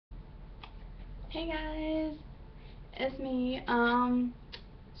Hey guys, it's me.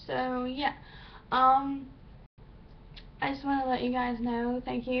 So yeah, um, I just want to let you guys know,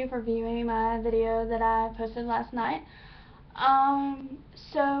 thank you for viewing my video that I posted last night.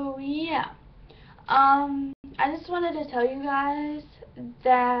 So yeah, I just wanted to tell you guys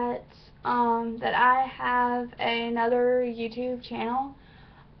that, that I have another YouTube channel,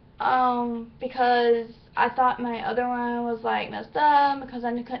 because I thought my other one was like messed up because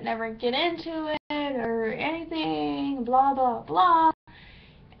I could never get into it or anything, blah blah blah.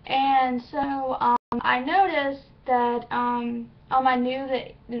 And so I noticed that on my new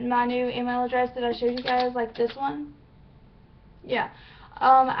email address that I showed you guys, like this one, yeah,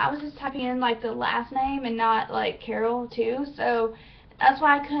 I was just typing in like the last name and not like Carol too, so that's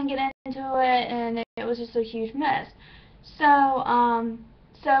why I couldn't get into it, and it was just a huge mess.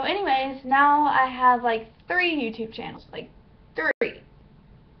 So anyways, now I have like 3 YouTube channels, like 3.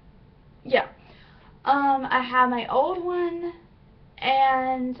 Yeah. I have my old one,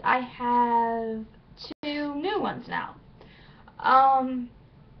 and I have 2 new ones now. Um,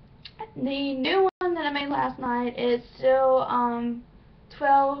 the new one that I made last night is still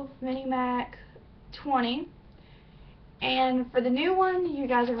 12 Mini Mac 20. And for the new one, you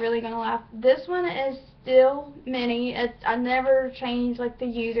guys are really gonna laugh. This one is still mini. I never changed like the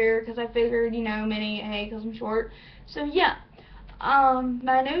user because I figured, you know, mini, hey, because I'm short. So yeah,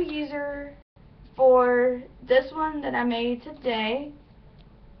 my new user for this one that I made today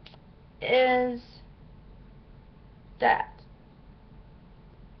is that.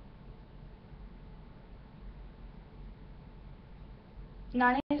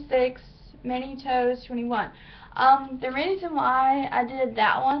 96 Mini Toes 21. The reason why I did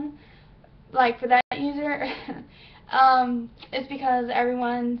that one, like for that user, is because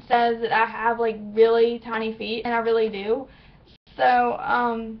everyone says that I have like really tiny feet, and I really do. So,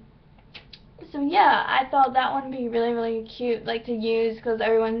 so yeah, I thought that one would be really cute, like to use, because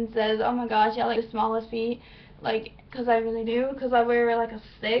everyone says, oh my gosh, you have like the smallest feet, like, because I really do, because I wear like a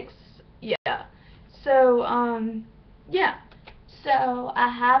 6, yeah. So, yeah. So I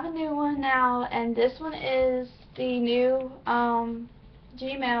have a new one now, and this one is the new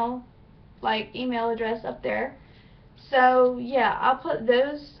Gmail, like, email address up there. So yeah, I'll put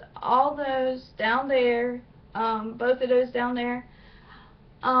all those down there, both of those down there,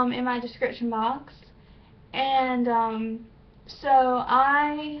 in my description box. And so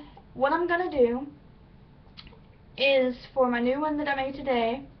what I'm gonna do is, for my new one that I made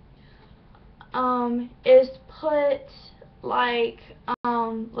today, is put like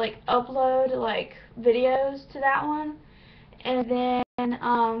upload like videos to that one, and then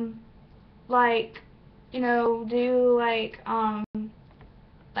like, you know, do like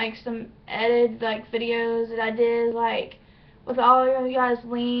some edited like videos that I did, like with all of you guys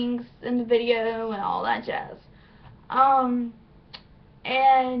links in the video and all that jazz.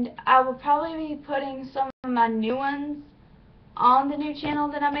 And I will probably be putting some of my new ones on the new channel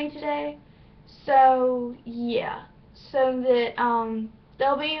that I made today. So yeah, so that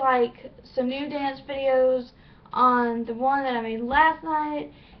there'll be like some new dance videos on the one that I made last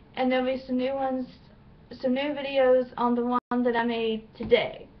night, and there'll be some new videos on the one that I made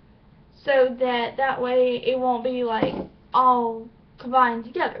today. So that way it won't be like all combined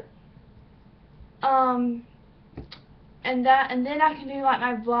together. Um, and then I can do like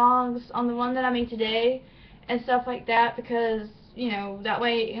my vlogs on the one that I made today and stuff like that, because, you know, that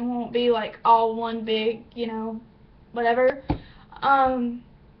way it won't be like all one big, you know, whatever.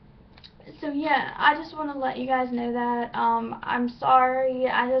 So yeah, I just want to let you guys know that I'm sorry.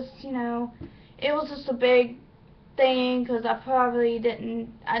 I just, you know, it was just a big thing because I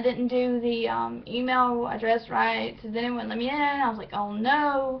didn't do the email address right, so then it wouldn't let me in. I was like, oh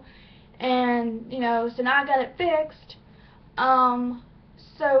no. And, you know, so now I got it fixed.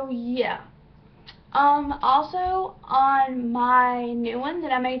 So yeah. Also on my new one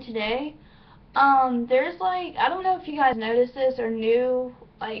that I made today, there's like, I don't know if you guys noticed this or knew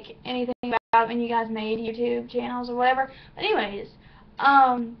like anything about when you guys made YouTube channels or whatever. But anyways,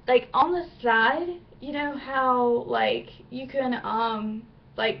 like on the side, you know how like you can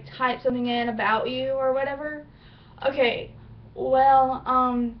like type something in about you or whatever? Okay. Well,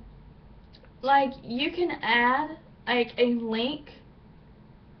 like you can add like a link,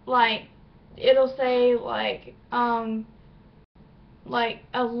 like it'll say like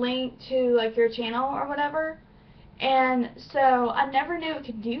a link to like your channel or whatever. And so I never knew it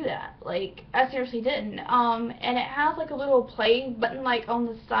could do that. Like, I seriously didn't. And it has like a little play button like on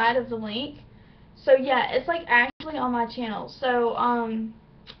the side of the link. So yeah, it's like actually on my channel. So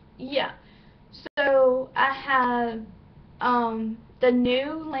yeah. So I have the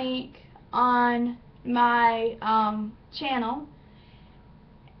new link on my channel.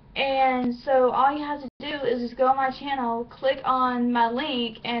 And so all you have to do is just go on my channel, click on my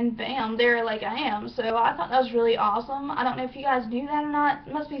link, and bam, there like I am. So I thought that was really awesome. I don't know if you guys knew that or not.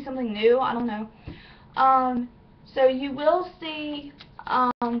 It must be something new. I don't know. So you will see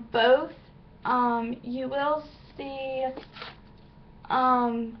both. You will see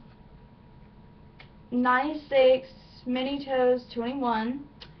 96 mini toes 21,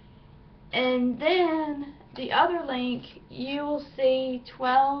 and then the other link you will see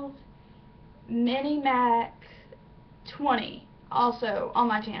 12 mini mac 20 also on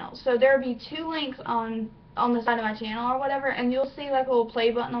my channel. So there will be two links on the side of my channel or whatever, and you'll see like a little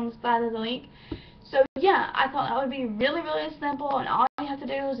play button on the side of the link. So yeah, I thought that would be really, really simple, and all you have to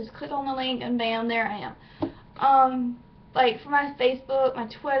do is just click on the link and bam, there I am. Like for my Facebook, my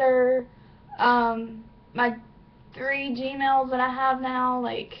Twitter, my 3 Gmails that I have now,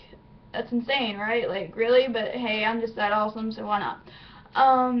 like, that's insane, right? Like, really? But hey, I'm just that awesome, so why not?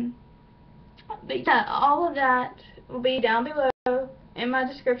 But yeah, all of that will be down below in my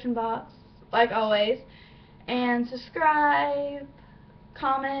description box, like always. And subscribe,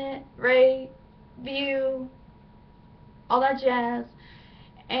 comment, rate, view, all that jazz.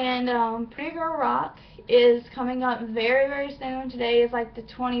 And Pretty Girl Rock is coming up very, very soon. Today is like the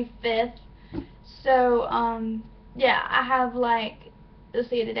 25th. So, yeah, I have like, let's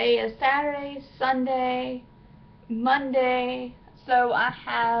see, today is Saturday, Sunday, Monday. So I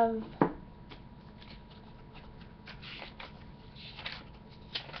have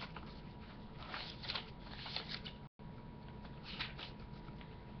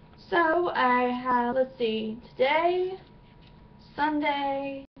let's see, today,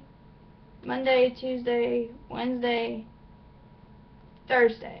 Sunday, Monday, Tuesday, Wednesday,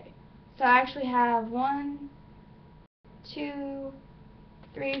 Thursday. So I actually have 1, 2,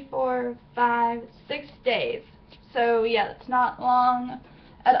 3, 4, 5, 6 days. So yeah, it's not long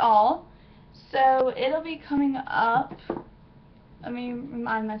at all. So it'll be coming up. Let me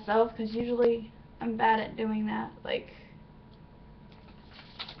remind myself, because usually I'm bad at doing that. Like,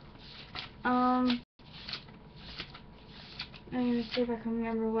 let me see if I can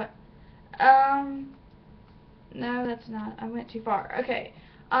remember what. No, that's not. I went too far. Okay.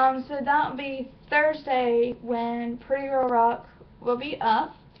 So that'll be Thursday when Pretty Girl Rock will be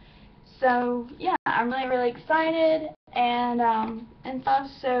up. So yeah, I'm really, really excited and stuff.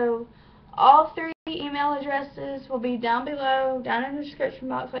 So all 3 email addresses will be down below, down in the description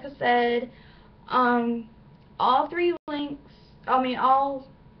box, like I said. All 3 links, all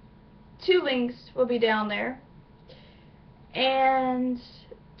 2 links will be down there. And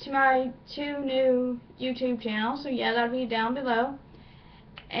to my 2 new YouTube channels, so yeah, that'll be down below.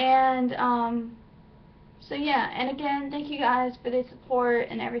 And so yeah, and again, thank you guys for the support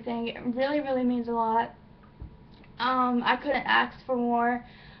and everything. It really, really means a lot. I couldn't ask for more.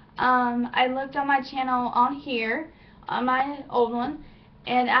 I looked on my channel on here, on my old one,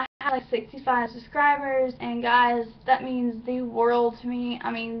 and I had like 65 subscribers, and guys, that means the world to me.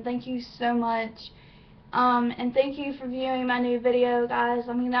 I mean, thank you so much. And thank you for viewing my new video, guys.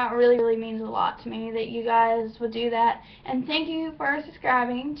 I mean, that really, really means a lot to me that you guys would do that. And thank you for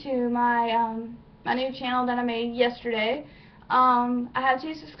subscribing to my my new channel that I made yesterday. I have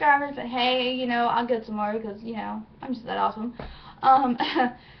 2 subscribers, but hey, you know, I'll get some more because, you know, I'm just that awesome.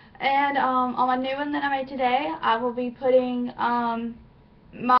 And on my new one that I made today, I will be putting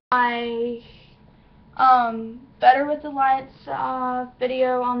my Better with the Lights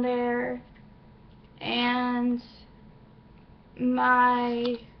video on there, and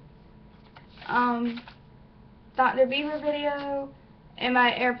my Dr. Beaver video, and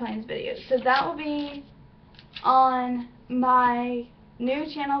my airplanes video. So that will be on my new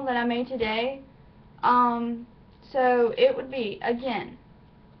channel that I made today. So it would be, again,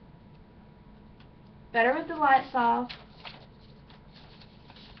 Better with the Lights Off,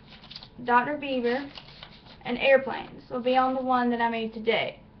 Dr. Beaver, and airplanes will be on the one that I made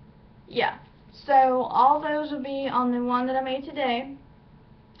today. Yeah. So all those will be on the one that I made today.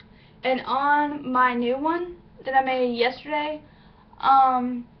 And on my new one that I made yesterday,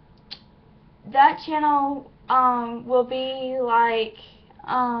 that channel will be like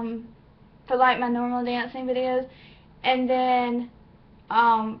for like my normal dancing videos, and then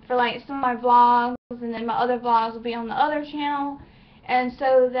for like some of my vlogs, and then my other vlogs will be on the other channel, and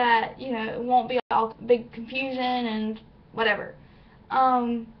so that, you know, it won't be all big confusion and whatever.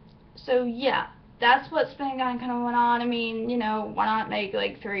 So yeah, that's what's been kind of going on. I mean, you know, why not make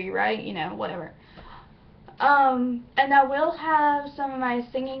like 3, right? You know, whatever. And I will have some of my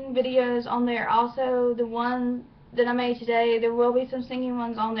singing videos on there also. The one that I made today, there will be some singing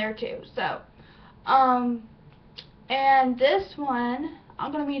ones on there too. So, and this one,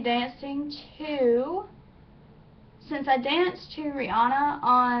 I'm going to be dancing to, since I danced to Rihanna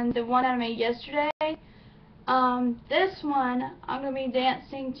on the one I made yesterday, this one, I'm going to be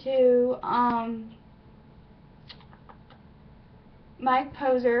dancing to, Mike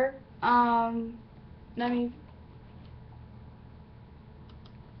Poser. Let me,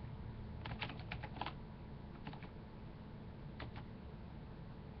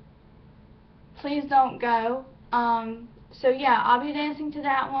 Please Don't Go. So yeah, I'll be dancing to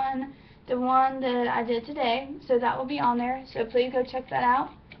that one, the one that I did today, so that will be on there, so please go check that out,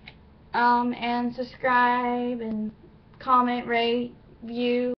 and subscribe, and comment, rate,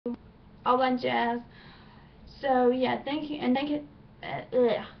 view, all that jazz. So yeah, thank you, and thank you,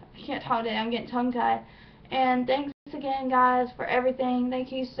 I can't talk today, I'm getting tongue-tied, and thanks again, guys, for everything.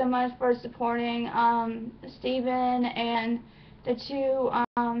 Thank you so much for supporting, Steven and the two,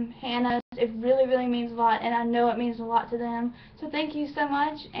 Hannahs. It really, really means a lot, and I know it means a lot to them. So thank you so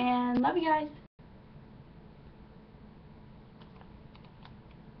much, and love you guys.